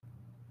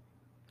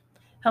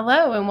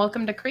Hello and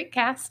welcome to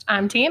Creekcast.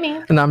 I'm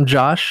Tammy. And I'm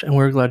Josh, and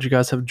we're glad you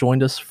guys have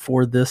joined us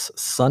for this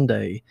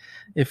Sunday.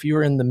 If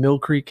you're in the Mill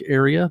Creek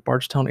area,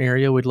 Bardstown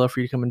area, we'd love for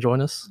you to come and join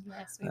us.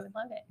 Yes, we would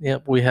love it.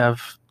 Yep, we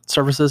have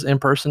services in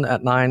person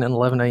at 9 and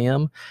 11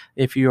 a.m.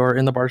 If you are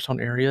in the Bardstown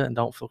area and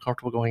don't feel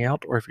comfortable going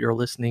out, or if you're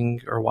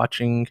listening or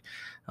watching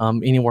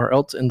anywhere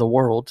else in the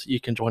world, you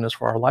can join us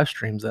for our live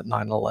streams at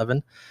 9 and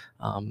 11.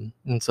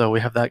 And so we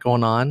have that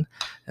going on.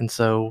 And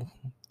so,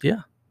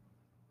 yeah.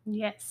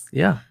 Yes.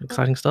 Yeah,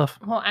 exciting stuff.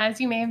 Well, as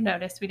you may have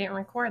noticed, we didn't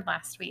record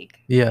last week.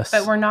 Yes.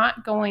 But we're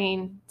not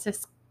going to,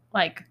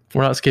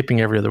 we're not skipping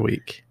every other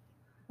week.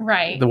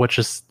 Right. Which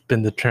has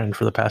been the trend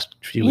for the past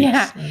few weeks.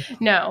 Yeah.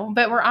 No,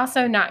 but we're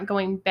also not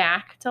going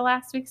back to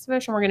last week's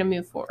devotion. We're going to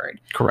move forward.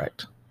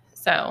 Correct.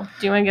 So,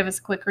 do you want to give us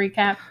a quick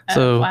recap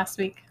of last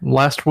week?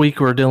 Last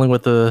week, we were dealing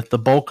with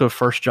the bulk of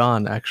 1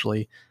 John,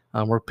 actually.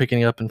 We're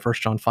picking up in 1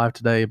 John 5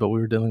 today, but we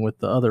were dealing with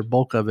the other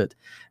bulk of it.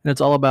 And it's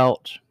all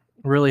about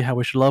really how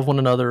we should love one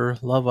another,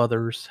 love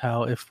others,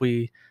 how if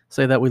we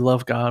say that we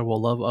love God, we'll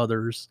love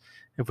others.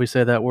 If we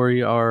say that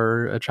we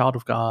are a child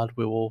of God,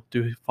 we will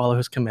follow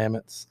his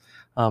commandments.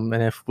 And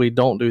if we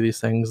don't do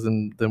these things,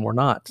 then we're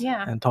not.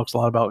 Yeah. And talks a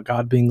lot about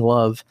God being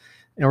love.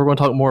 And we're going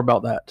to talk more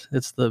about that.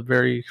 It's the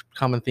very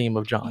common theme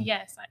of John.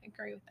 Yes, I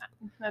agree with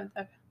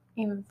that.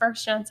 Even 1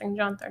 John, 2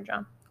 John, 3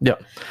 John. Yeah.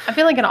 I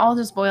feel like it all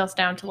just boils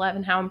down to love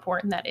and how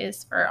important that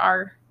is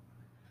for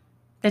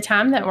the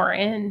time that we're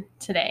in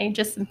today.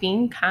 Just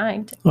being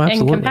kind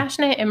and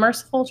compassionate and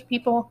merciful to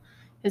people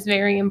is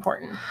very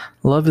important.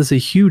 Love is a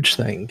huge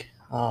thing.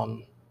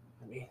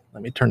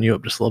 Let me turn you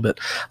up just a little bit.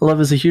 Love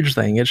is a huge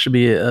thing. It should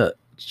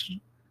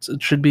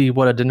be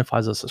what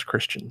identifies us as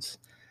Christians.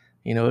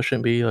 You know, it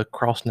shouldn't be a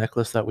cross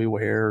necklace that we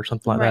wear or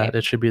something like that.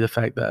 It should be the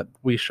fact that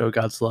we show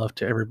God's love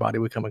to everybody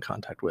we come in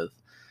contact with,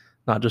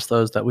 not just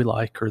those that we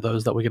like or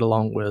those that we get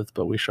along with,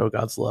 but we show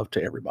God's love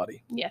to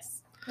everybody.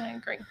 Yes, I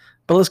agree.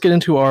 But let's get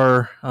into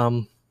our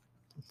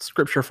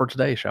scripture for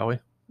today, shall we?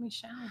 We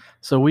shall.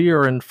 So we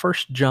are in 1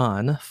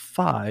 John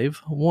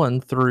 5,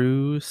 1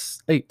 through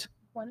 8.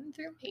 1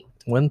 through 8.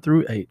 1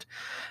 through 8.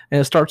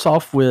 And it starts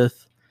off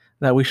with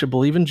that we should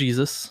believe in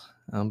Jesus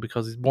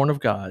because he's born of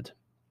God.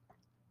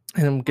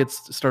 And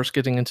starts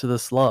getting into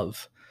this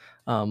love.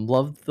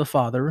 Love the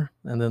Father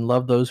and then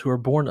love those who are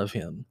born of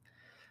him.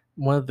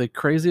 One of the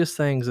craziest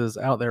things is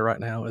out there right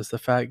now is the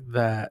fact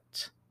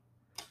that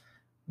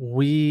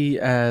we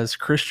as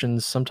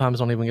Christians sometimes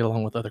don't even get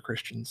along with other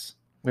Christians.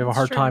 We have a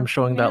hard time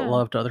showing that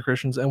love to other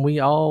Christians. And we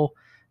all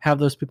have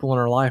those people in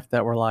our life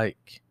that we're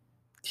like,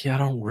 yeah, I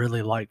don't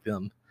really like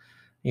them,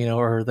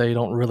 or they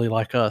don't really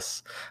like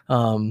us.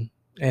 But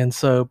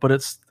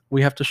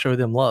we have to show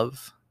them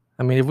love.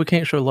 I mean, if we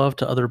can't show love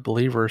to other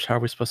believers, how are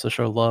we supposed to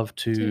show love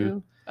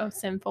to a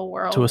sinful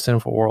world? To a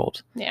sinful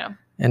world. Yeah.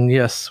 And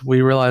yes,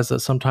 we realize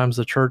that sometimes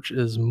the church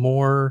is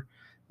more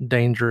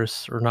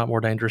dangerous, or not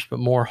more dangerous, but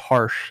more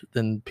harsh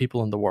than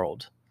people in the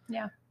world.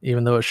 Yeah.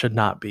 Even though it should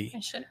not be.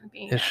 It shouldn't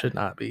be. It should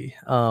not be.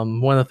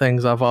 One of the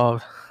things I saw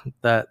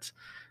that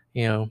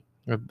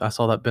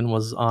Ben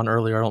was on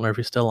earlier. I don't know if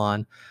he's still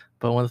on,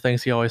 but one of the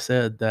things he always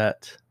said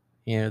that,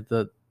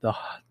 the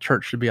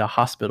church should be a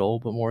hospital,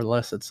 but more or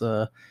less it's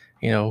a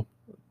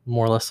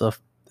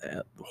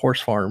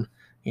horse farm.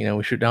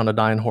 We shoot down a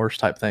dying horse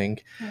type thing,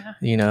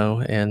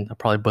 and I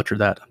probably butchered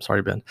that. I'm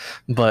sorry, Ben.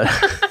 But,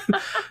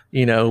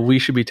 we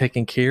should be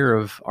taking care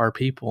of our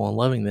people and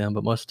loving them.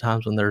 But most of the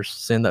times when there's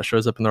sin that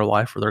shows up in their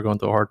life or they're going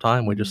through a hard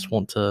time, we just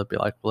want to be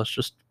like, well, let's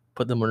just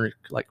put them under,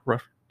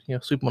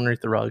 sweep them underneath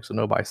the rug so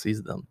nobody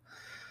sees them.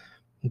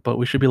 But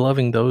we should be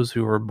loving those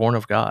who are born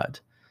of God.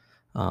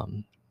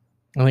 And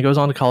it goes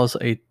on to call us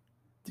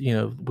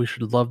we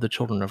should love the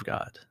children of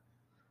God.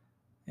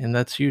 And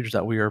that's huge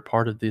that we are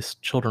part of these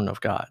children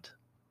of God.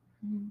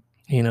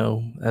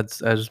 Mm-hmm.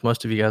 As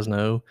most of you guys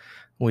know,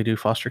 we do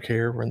foster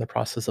care. We're in the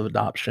process of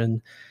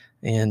adoption,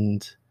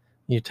 and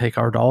you take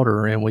our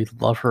daughter and we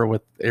love her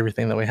with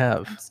everything that we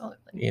have.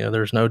 Absolutely.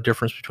 There's no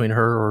difference between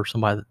her or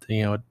somebody that,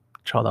 a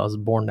child that was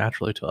born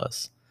naturally to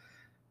us.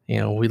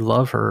 We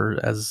love her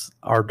as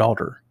our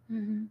daughter.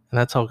 Mm-hmm. And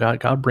that's how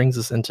God brings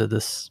us into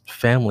this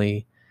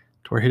family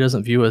to where he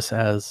doesn't view us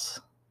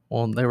as,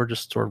 well, they were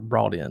just sort of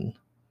brought in.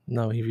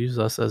 No, he views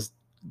us as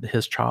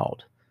his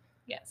child.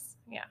 Yes.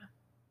 Yeah.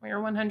 We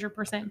are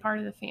 100% part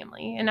of the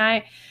family. And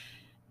I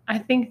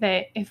think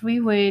that if we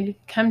would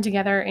come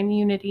together in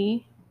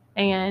unity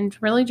and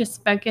really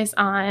just focus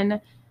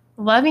on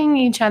loving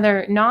each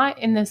other, not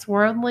in this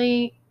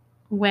worldly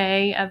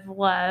way of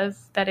love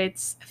that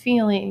it's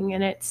feeling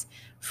and it's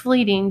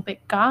fleeting, but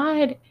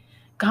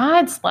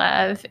God's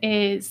love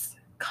is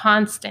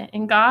constant,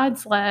 and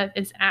God's love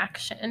is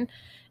action,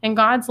 and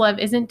God's love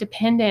isn't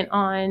dependent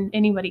on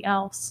anybody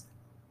else,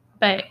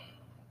 but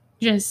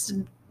just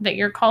that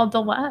you're called to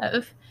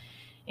love.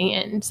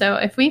 And so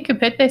if we could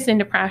put this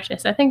into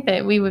practice, I think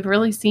that we would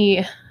really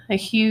see a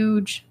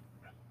huge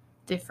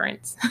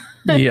difference.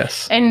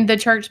 Yes. in the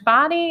church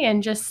body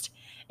and just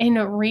in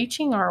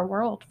reaching our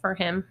world for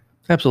him.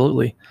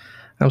 Absolutely.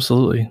 And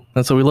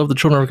so we love the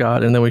children of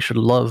God, and then we should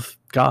love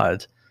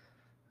God.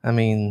 I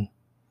mean,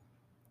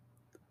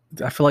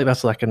 I feel like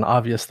that's like an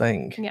obvious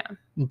thing. Yeah.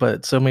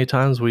 But so many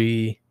times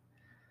we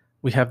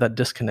have that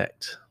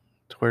disconnect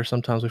to where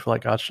sometimes we feel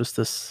like God's just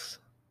this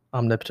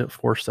omnipotent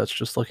force that's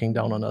just looking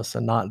down on us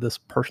and not this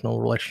personal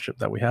relationship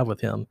that we have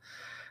with him.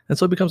 And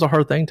so it becomes a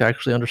hard thing to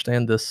actually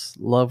understand this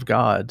love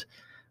God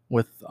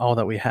with all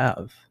that we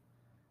have.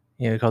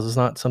 Because it's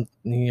not something,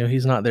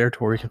 he's not there to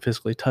where we can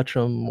physically touch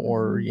him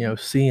or,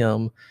 see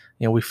him.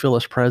 We feel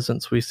his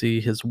presence, we see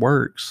his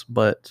works,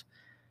 but,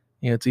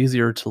 it's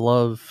easier to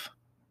love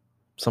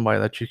somebody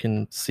that you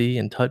can see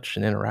and touch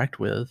and interact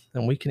with,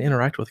 and we can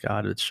interact with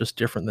God. It's just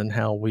different than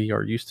how we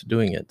are used to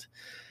doing it,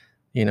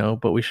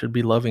 but we should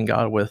be loving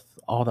God with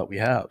all that we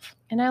have.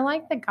 And I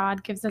like that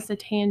God gives us a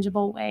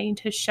tangible way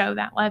to show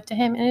that love to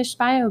him, and it's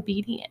by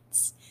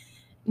obedience.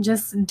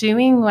 Just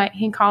doing what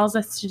he calls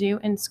us to do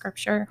in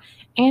scripture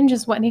and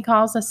just what he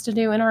calls us to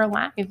do in our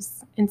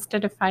lives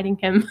instead of fighting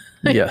him.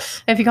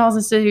 Yes. If he calls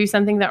us to do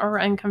something that we're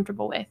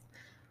uncomfortable with.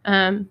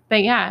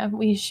 But yeah,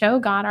 we show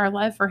God our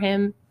love for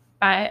him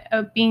by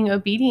being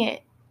obedient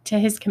to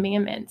his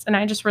commandments. And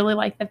I just really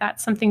like that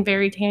that's something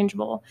very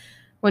tangible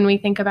when we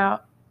think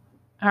about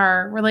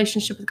our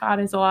relationship with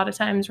God is a lot of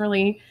times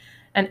really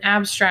an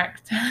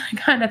abstract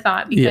kind of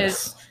thought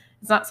because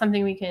it's not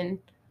something we can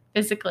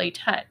physically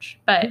touch.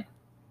 But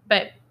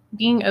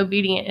being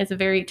obedient is a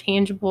very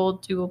tangible,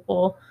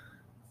 doable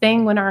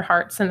thing when our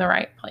heart's in the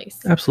right place.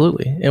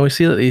 Absolutely. And we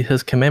see that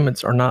his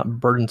commandments are not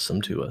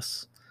burdensome to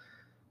us.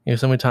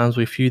 So many times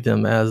we view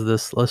them as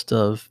this list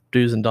of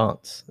do's and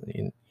don'ts,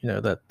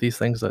 that these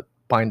things that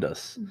bind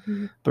us.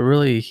 Mm-hmm. But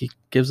really, he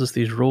gives us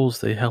these rules.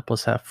 They help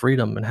us have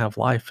freedom and have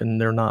life, and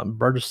they're not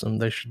burdensome.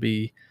 They're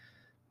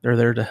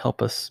there to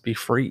help us be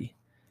free.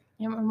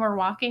 And when we're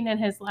walking in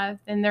his love,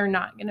 then they're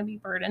not going to be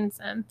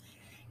burdensome.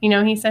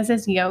 He says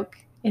his yoke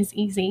is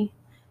easy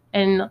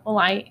and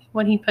light.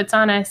 What he puts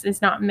on us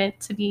is not meant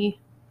to be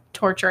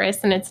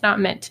torturous, and it's not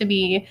meant to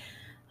be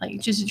like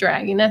just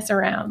dragging us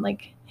around.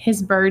 Like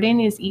his burden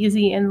is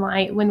easy and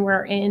light when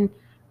we're in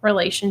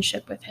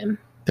relationship with him.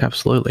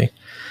 Absolutely.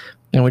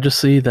 And we just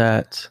see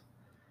that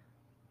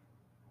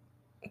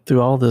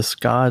through all this,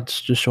 God's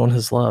just showing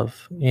his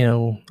love.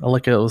 I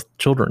look at it with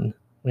children.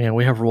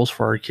 We have rules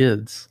for our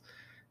kids,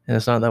 and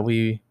it's not that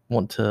we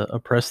want to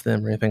oppress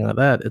them or anything like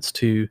that. It's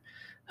to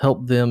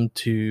help them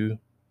to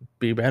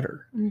be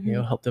better,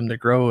 mm-hmm. Help them to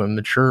grow and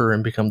mature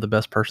and become the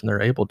best person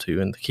they're able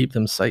to, and to keep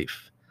them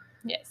safe.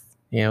 Yes.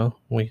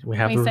 We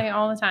say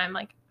all the time,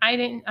 like,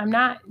 I'm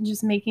not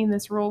just making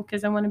this rule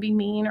because I want to be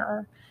mean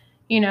or,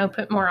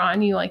 put more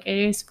on you. Like, it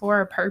is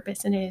for a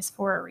purpose and it is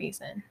for a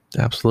reason.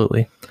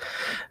 Absolutely.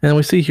 And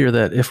we see here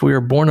that if we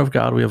are born of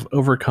God, we have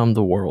overcome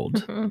the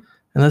world. Mm-hmm.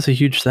 And that's a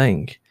huge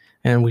thing.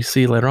 And we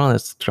see later on,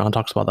 as John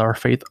talks about, that our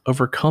faith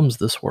overcomes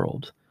this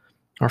world.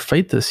 Our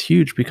faith is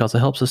huge because it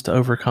helps us to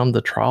overcome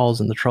the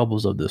trials and the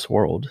troubles of this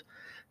world.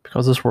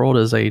 Because this world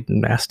is a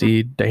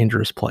nasty,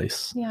 dangerous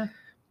place. Yeah.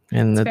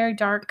 And it's very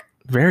dark.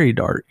 Very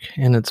dark.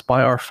 And it's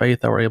by our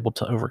faith that we're able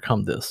to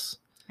overcome this.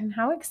 And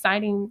how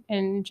exciting.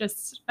 And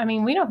just, I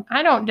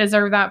don't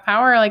deserve that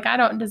power. Like, I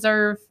don't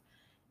deserve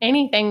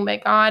anything,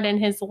 but God and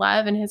his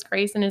love and his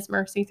grace and his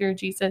mercy through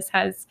Jesus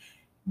has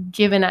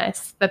given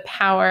us the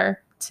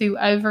power to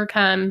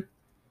overcome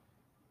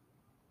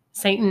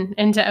Satan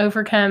and to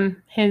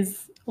overcome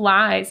his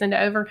lies and to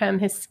overcome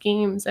his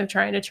schemes of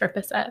trying to trip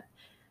us up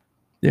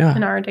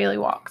in our daily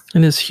walks.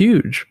 And it's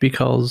huge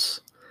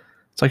because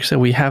it's like I said,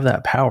 we have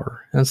that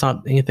power, and it's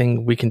not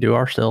anything we can do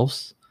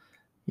ourselves.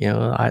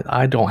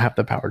 I don't have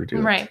the power to do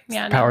it. Right.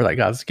 Yeah. It's the power that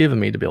God's given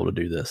me to be able to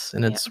do this.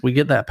 And we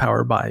get that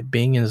power by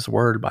being in his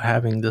word, by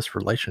having this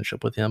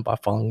relationship with him, by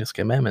following his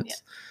commandments.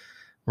 Yeah.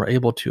 We're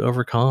able to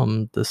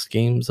overcome the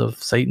schemes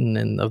of Satan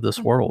and of this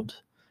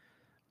world,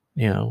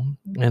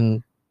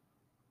 and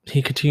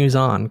he continues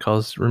on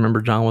because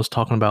remember, John was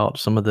talking about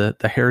some of the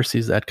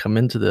heresies that come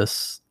into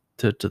this,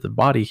 to the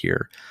body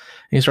here.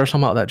 And he starts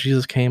talking about that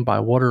Jesus came by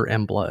water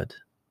and blood,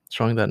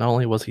 showing that not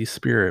only was he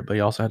spirit, but he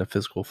also had a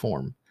physical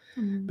form,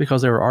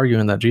 because they were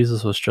arguing that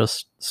Jesus was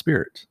just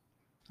spirit.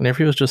 And if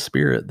he was just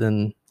spirit,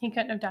 then he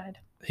couldn't have died.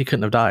 He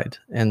couldn't have died,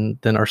 and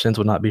then our sins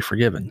would not be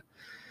forgiven.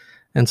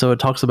 And so it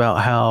talks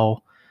about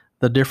how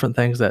the different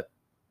things that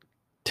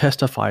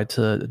testified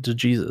to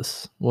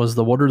Jesus was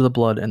the water, the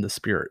blood, and the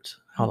Spirit.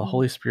 How the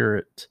Holy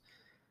Spirit,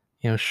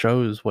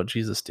 shows what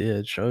Jesus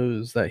did,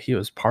 shows that he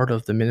was part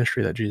of the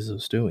ministry that Jesus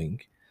was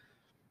doing.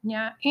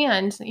 Yeah,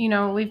 and,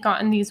 we've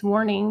gotten these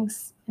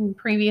warnings in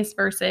previous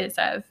verses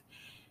of,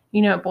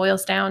 it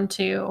boils down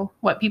to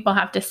what people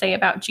have to say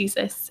about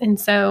Jesus. And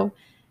so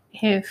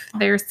if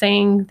they're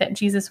saying that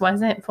Jesus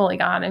wasn't fully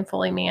God and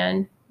fully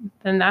man,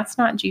 then that's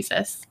not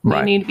Jesus.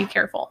 We need to be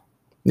careful.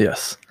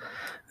 Yes,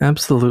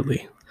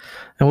 absolutely.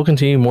 And we'll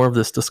continue more of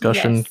this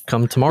discussion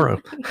come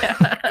tomorrow,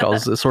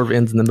 because it sort of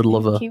ends in the middle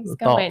of a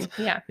thought.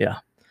 Yeah.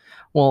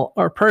 Well,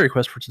 our prayer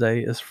request for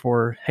today is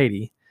for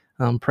Haiti.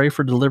 Pray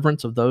for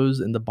deliverance of those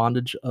in the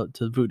bondage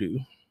to voodoo.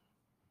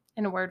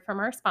 And a word from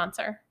our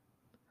sponsor.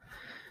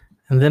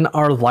 And then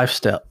our life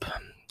step.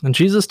 And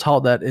Jesus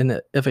taught that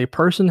if a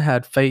person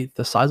had faith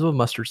the size of a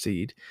mustard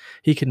seed,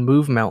 he can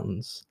move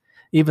mountains.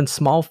 Even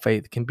small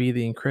faith can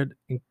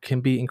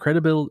be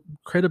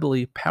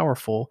incredibly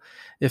powerful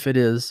if it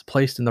is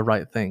placed in the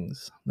right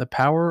things. The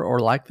power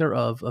or lack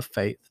thereof of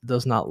faith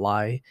does not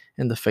lie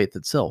in the faith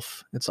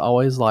itself. It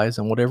always lies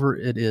in whatever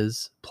it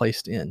is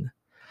placed in.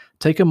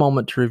 Take a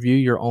moment to review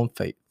your own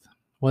faith.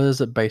 What is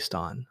it based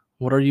on?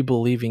 What are you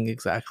believing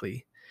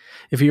exactly?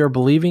 If you are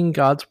believing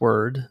God's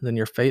word, then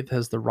your faith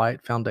has the right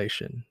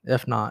foundation.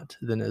 If not,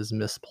 then it is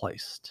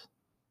misplaced.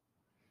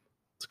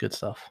 It's good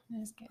stuff.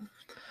 That is good.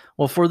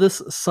 Well, for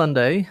this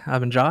Sunday, I've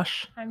been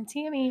Josh. I'm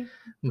Tammy.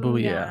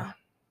 Booyah.